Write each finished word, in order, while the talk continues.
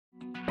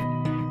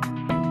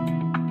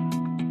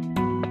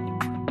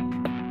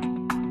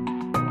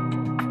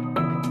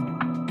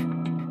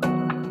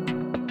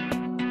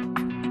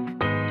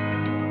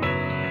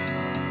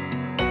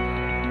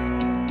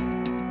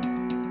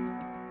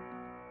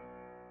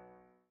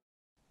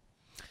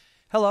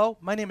Hello,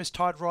 my name is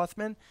Todd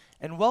Rothman,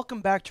 and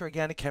welcome back to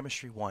Organic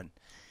Chemistry 1.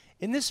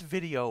 In this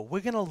video,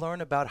 we're going to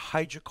learn about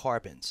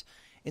hydrocarbons.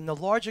 In the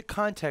larger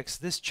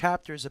context, this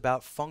chapter is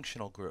about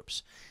functional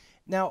groups.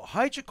 Now,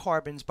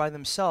 hydrocarbons by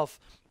themselves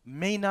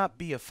may not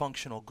be a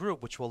functional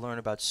group, which we'll learn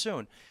about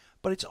soon,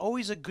 but it's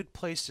always a good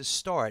place to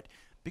start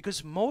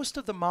because most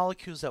of the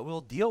molecules that we'll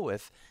deal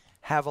with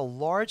have a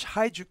large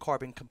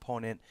hydrocarbon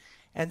component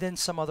and then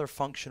some other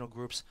functional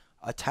groups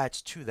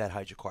attached to that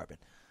hydrocarbon.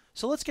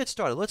 So let's get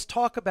started. Let's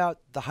talk about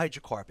the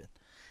hydrocarbon.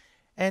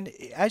 And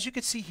as you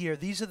can see here,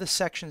 these are the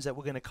sections that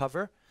we're going to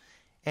cover.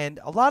 And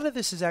a lot of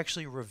this is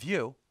actually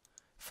review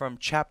from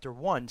chapter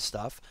 1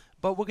 stuff,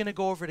 but we're going to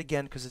go over it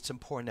again because it's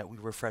important that we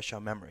refresh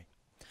our memory.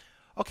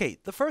 Okay,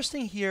 the first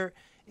thing here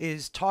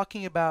is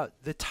talking about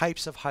the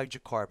types of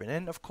hydrocarbon.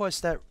 And of course,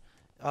 that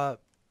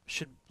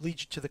should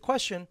lead you to the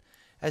question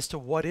as to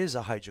what is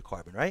a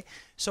hydrocarbon, right?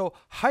 So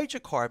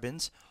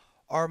hydrocarbons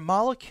are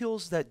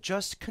molecules that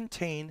just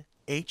contain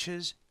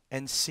H's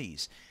and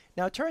C's.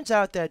 Now it turns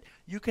out that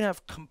you can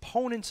have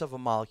components of a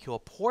molecule,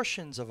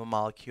 portions of a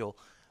molecule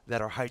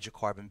that are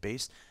hydrocarbon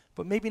based,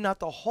 but maybe not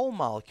the whole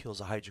molecule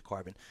is a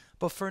hydrocarbon.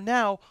 But for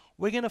now,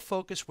 we're going to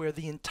focus where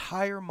the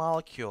entire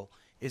molecule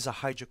is a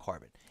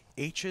hydrocarbon.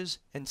 H's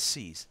and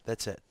C's,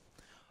 that's it.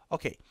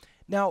 Okay,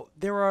 now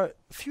there are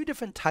a few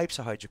different types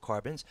of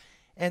hydrocarbons,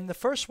 and the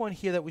first one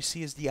here that we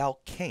see is the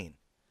alkane.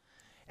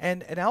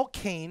 And an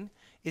alkane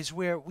is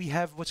where we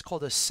have what's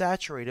called a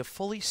saturated,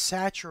 fully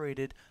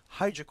saturated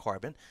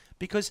hydrocarbon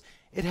because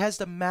it has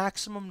the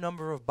maximum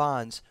number of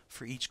bonds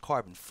for each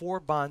carbon, 4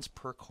 bonds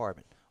per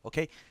carbon.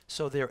 Okay,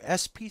 so they're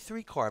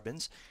sp3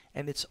 carbons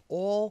and it's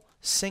all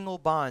single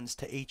bonds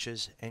to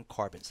H's and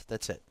carbons.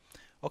 That's it.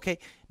 Okay,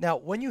 now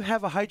when you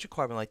have a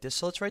hydrocarbon like this,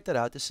 so let's write that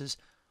out. This is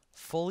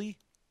fully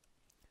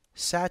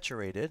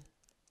saturated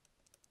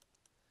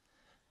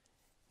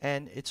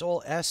and it's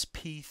all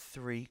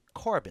sp3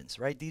 carbons,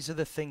 right? These are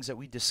the things that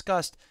we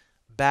discussed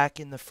back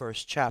in the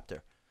first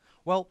chapter.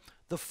 Well,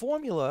 the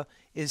formula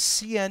is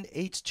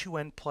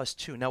CnH2n plus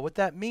 2. Now what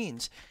that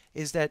means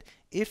is that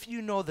if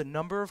you know the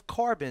number of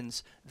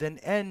carbons, then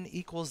n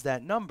equals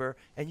that number,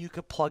 and you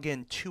could plug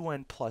in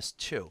 2n plus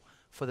 2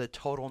 for the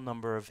total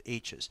number of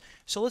H's.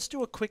 So let's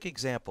do a quick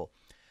example.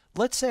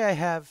 Let's say I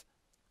have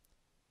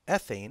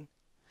ethane,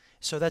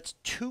 so that's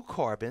 2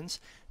 carbons.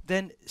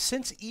 Then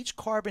since each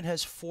carbon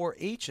has 4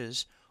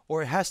 H's,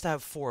 or it has to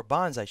have 4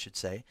 bonds, I should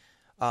say,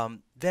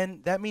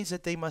 then that means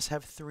that they must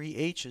have 3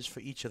 H's for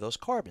each of those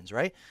carbons,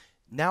 right?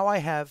 Now I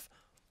have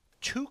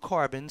 2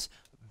 carbons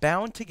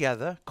bound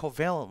together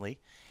covalently,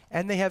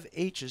 and they have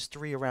H's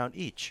 3 around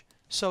each.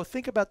 So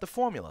think about the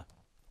formula.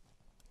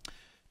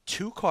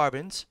 2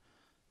 carbons,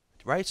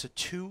 right? So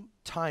 2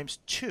 times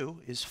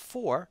 2 is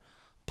 4,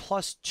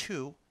 plus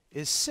 2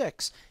 is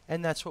 6,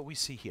 and that's what we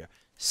see here.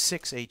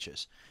 6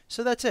 H's.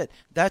 So that's it.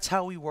 That's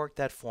how we work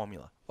that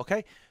formula.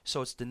 Okay?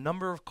 So it's the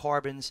number of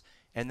carbons,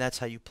 and that's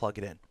how you plug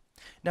it in.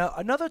 Now,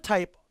 another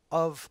type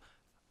of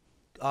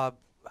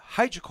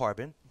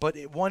hydrocarbon, but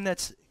one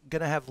that's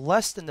going to have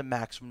less than the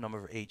maximum number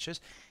of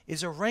H's,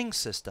 is a ring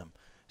system.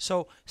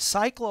 So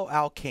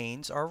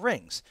cycloalkanes are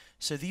rings.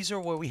 So these are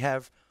where we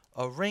have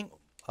a ring,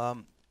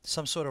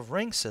 some sort of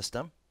ring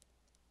system.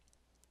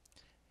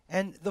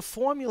 And the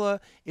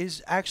formula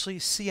is actually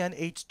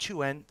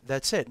CnH2n,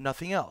 that's it,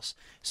 nothing else.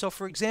 So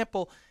for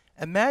example,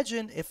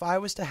 imagine if I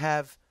was to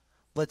have,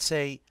 let's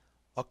say,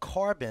 a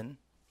carbon,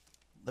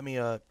 let me,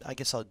 I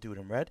guess I'll do it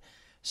in red.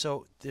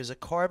 So there's a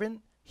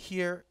carbon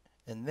here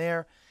and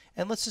there,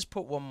 and let's just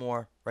put one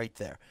more right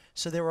there.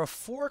 So there are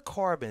 4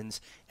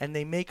 carbons, and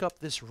they make up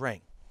this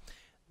ring.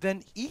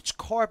 Then each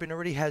carbon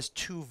already has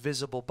 2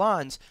 visible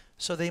bonds,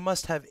 so they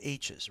must have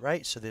H's,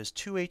 right? So there's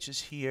 2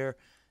 H's here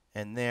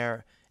and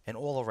there, and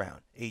all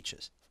around,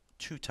 H's,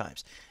 2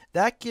 times.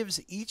 That gives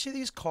each of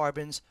these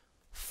carbons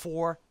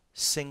 4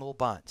 single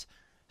bonds.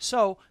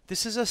 So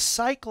this is a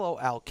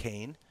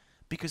cycloalkane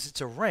because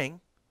it's a ring,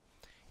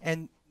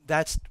 and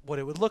that's what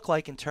it would look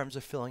like in terms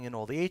of filling in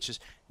all the H's.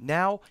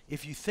 Now,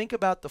 if you think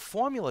about the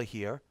formula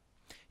here,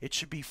 it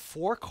should be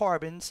 4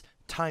 carbons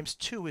times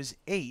 2 is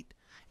 8.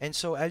 And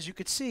so as you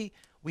could see,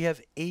 we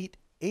have 8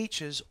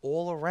 H's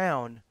all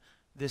around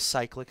this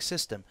cyclic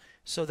system.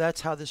 So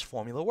that's how this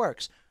formula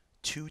works.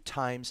 2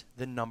 times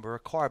the number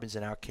of carbons,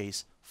 in our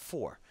case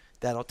 4.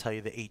 That'll tell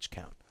you the H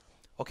count.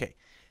 Okay,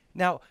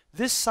 now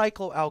this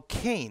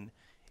cycloalkane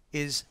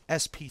is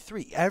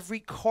sp3. Every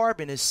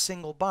carbon is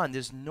single bond.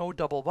 There's no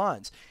double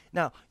bonds.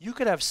 Now you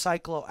could have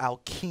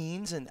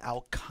cycloalkenes and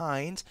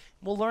alkynes.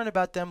 We'll learn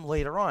about them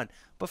later on.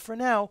 But for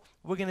now,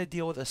 we're going to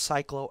deal with a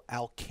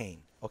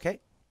cycloalkane.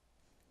 Okay?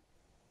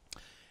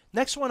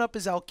 Next one up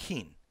is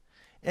alkene.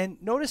 And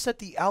notice that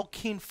the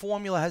alkene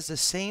formula has the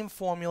same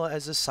formula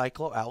as the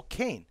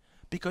cycloalkane,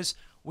 because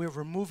we're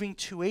removing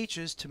 2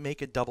 H's to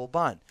make a double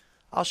bond.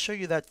 I'll show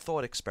you that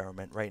thought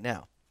experiment right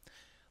now.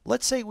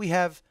 Let's say we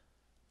have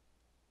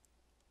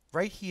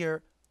right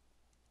here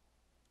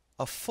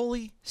a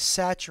fully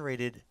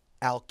saturated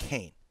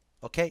alkane.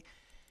 Okay?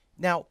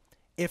 Now,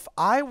 if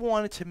I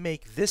wanted to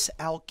make this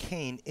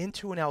alkane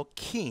into an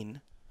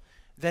alkene,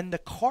 then the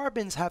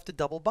carbons have to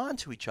double bond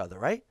to each other,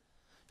 right?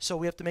 So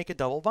we have to make a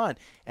double bond.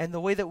 And the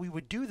way that we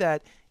would do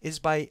that is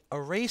by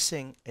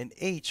erasing an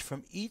H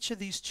from each of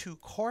these two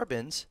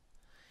carbons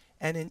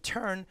and in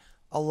turn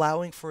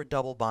allowing for a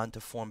double bond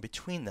to form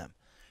between them.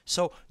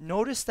 So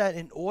notice that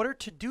in order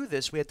to do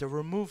this, we have to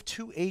remove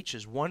two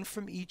H's, one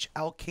from each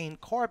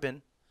alkane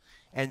carbon,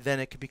 and then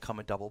it could become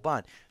a double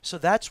bond. So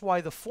that's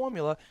why the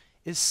formula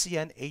is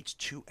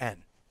CnH2n,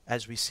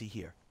 as we see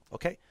here.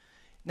 Okay?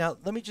 Now,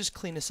 let me just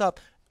clean this up.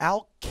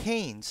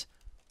 Alkanes,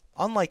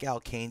 unlike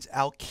alkanes,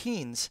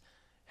 alkenes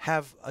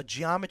have a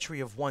geometry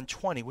of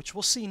 120, which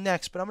we'll see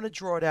next, but I'm going to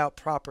draw it out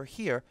proper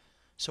here.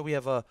 So we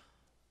have a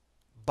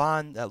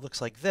bond that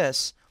looks like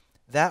this.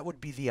 That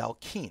would be the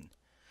alkene.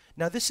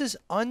 Now, this is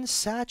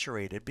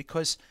unsaturated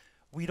because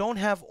we don't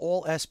have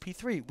all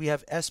sp3. We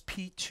have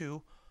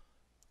sp2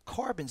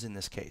 carbons in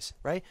this case,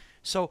 right?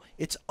 So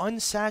it's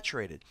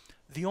unsaturated.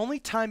 The only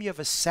time you have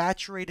a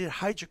saturated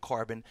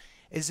hydrocarbon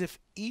is if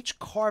each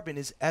carbon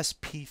is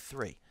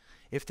sp3.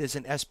 If there's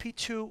an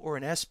sp2 or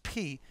an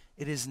sp,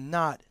 it is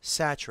not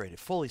saturated,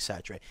 fully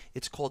saturated.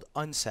 It's called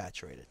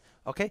unsaturated,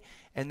 okay?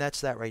 And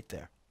that's that right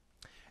there.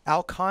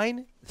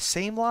 Alkyne,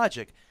 same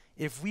logic.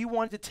 If we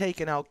wanted to take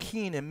an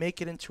alkene and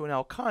make it into an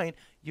alkyne,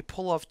 you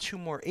pull off two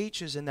more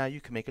H's and now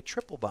you can make a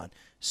triple bond.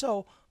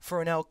 So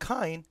for an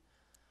alkyne,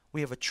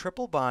 we have a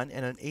triple bond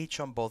and an H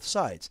on both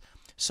sides.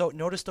 So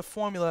notice the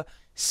formula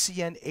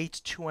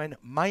CnH2n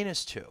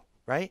minus 2,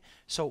 right?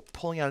 So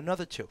pulling out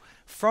another 2.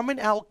 From an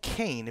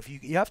alkane, if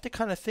you have to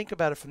kind of think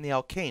about it from the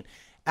alkane.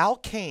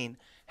 Alkane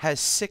has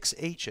 6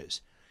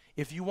 H's.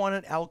 If you want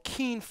an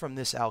alkene from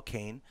this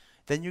alkane,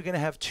 then you're going to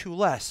have 2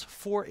 less,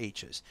 4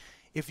 H's.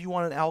 If you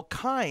want an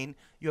alkyne,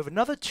 you have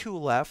another 2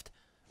 left,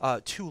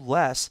 2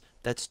 less,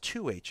 that's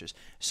 2 H's.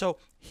 So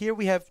here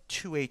we have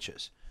 2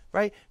 H's,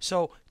 right?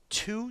 So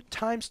 2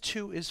 times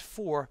 2 is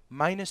 4,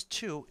 minus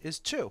 2 is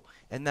 2,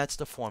 and that's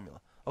the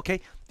formula.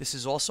 Okay, this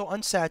is also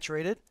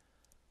unsaturated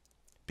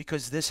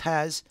because this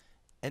has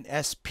an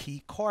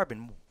sp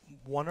carbon,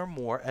 one or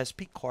more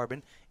sp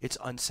carbon, it's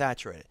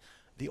unsaturated.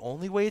 The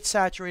only way it's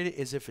saturated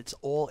is if it's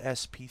all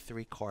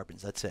sp3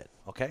 carbons, that's it,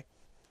 okay?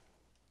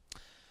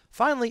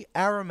 Finally,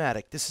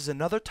 aromatic. This is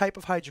another type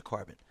of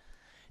hydrocarbon.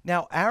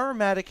 Now,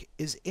 aromatic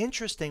is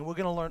interesting. We're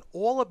going to learn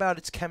all about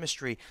its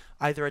chemistry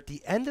either at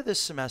the end of this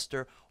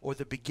semester or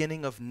the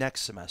beginning of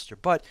next semester.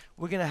 But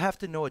we're going to have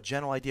to know a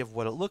general idea of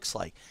what it looks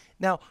like.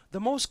 Now, the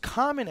most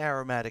common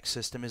aromatic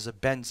system is a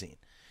benzene.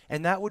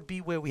 And that would be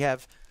where we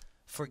have,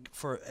 for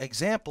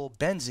example,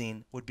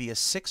 benzene would be a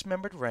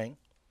 6-membered ring.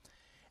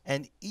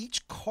 And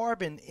each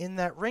carbon in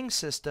that ring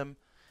system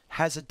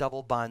has a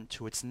double bond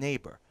to its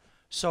neighbor.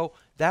 So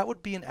that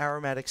would be an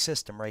aromatic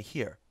system right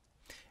here.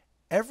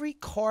 Every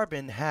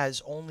carbon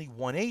has only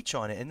one H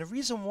on it. And the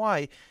reason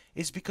why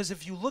is because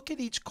if you look at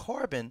each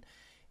carbon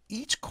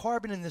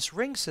in this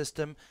ring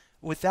system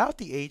without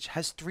the H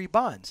has 3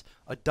 bonds.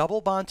 A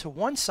double bond to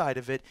one side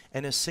of it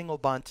and a single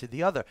bond to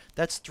the other.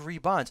 That's 3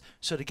 bonds.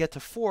 So to get to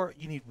 4,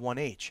 you need 1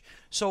 H.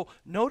 So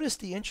notice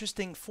the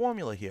interesting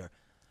formula here.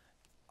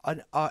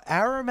 An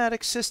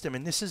aromatic system,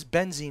 and this is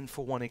benzene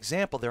for one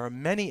example. There are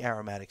many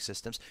aromatic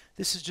systems.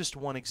 This is just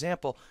one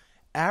example.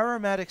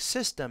 Aromatic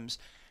systems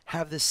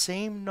have the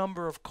same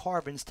number of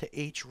carbons to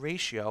H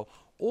ratio,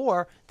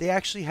 or they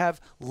actually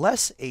have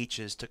less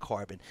H's to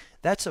carbon.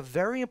 That's a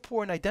very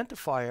important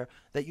identifier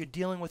that you're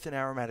dealing with an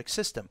aromatic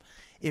system.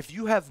 If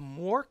you have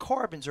more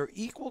carbons or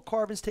equal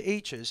carbons to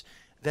H's,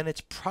 then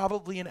it's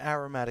probably an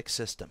aromatic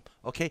system.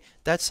 Okay,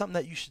 that's something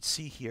that you should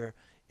see here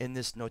in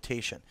this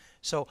notation.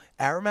 So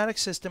aromatic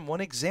system,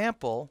 one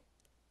example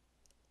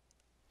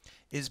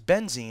is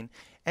benzene,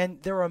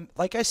 and there are,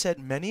 like I said,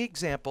 many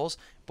examples,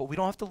 but we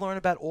don't have to learn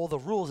about all the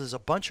rules. There's a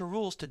bunch of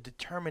rules to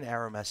determine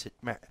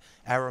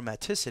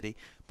aromaticity,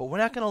 but we're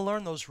not going to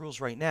learn those rules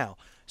right now.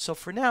 So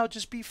for now,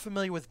 just be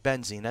familiar with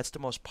benzene. That's the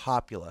most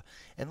popular.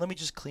 And let me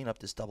just clean up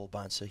this double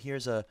bond. So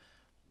here's a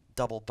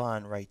double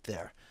bond right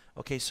there.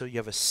 Okay, so you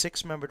have a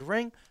 6-membered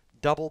ring,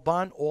 double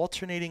bond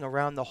alternating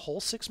around the whole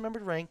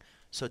 6-membered ring.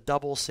 So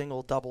double,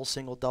 single, double,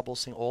 single, double,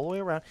 single, all the way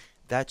around.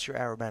 That's your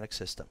aromatic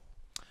system.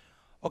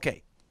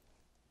 Okay.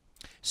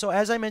 So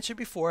as I mentioned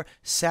before,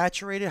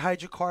 saturated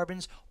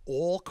hydrocarbons,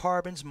 all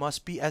carbons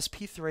must be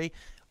sp3.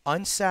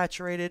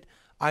 Unsaturated,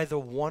 either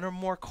one or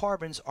more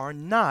carbons are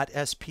not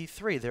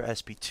sp3. They're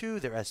sp2,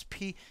 they're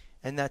sp,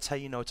 and that's how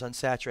you know it's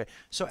unsaturated.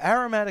 So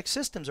aromatic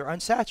systems are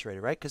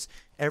unsaturated, right? Because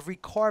every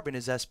carbon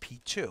is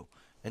sp2,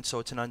 and so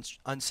it's an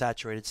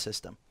unsaturated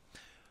system.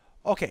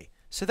 Okay.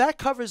 So that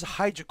covers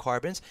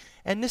hydrocarbons,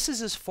 and this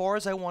is as far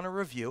as I want to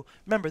review.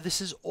 Remember,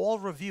 this is all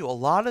review. A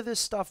lot of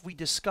this stuff we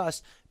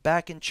discussed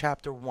back in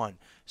Chapter 1.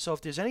 So if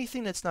there's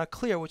anything that's not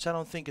clear, which I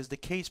don't think is the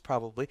case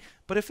probably,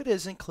 but if it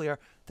isn't clear,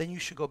 then you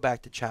should go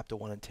back to Chapter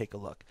 1 and take a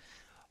look.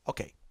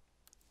 Okay,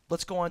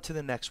 let's go on to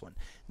the next one.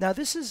 Now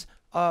this is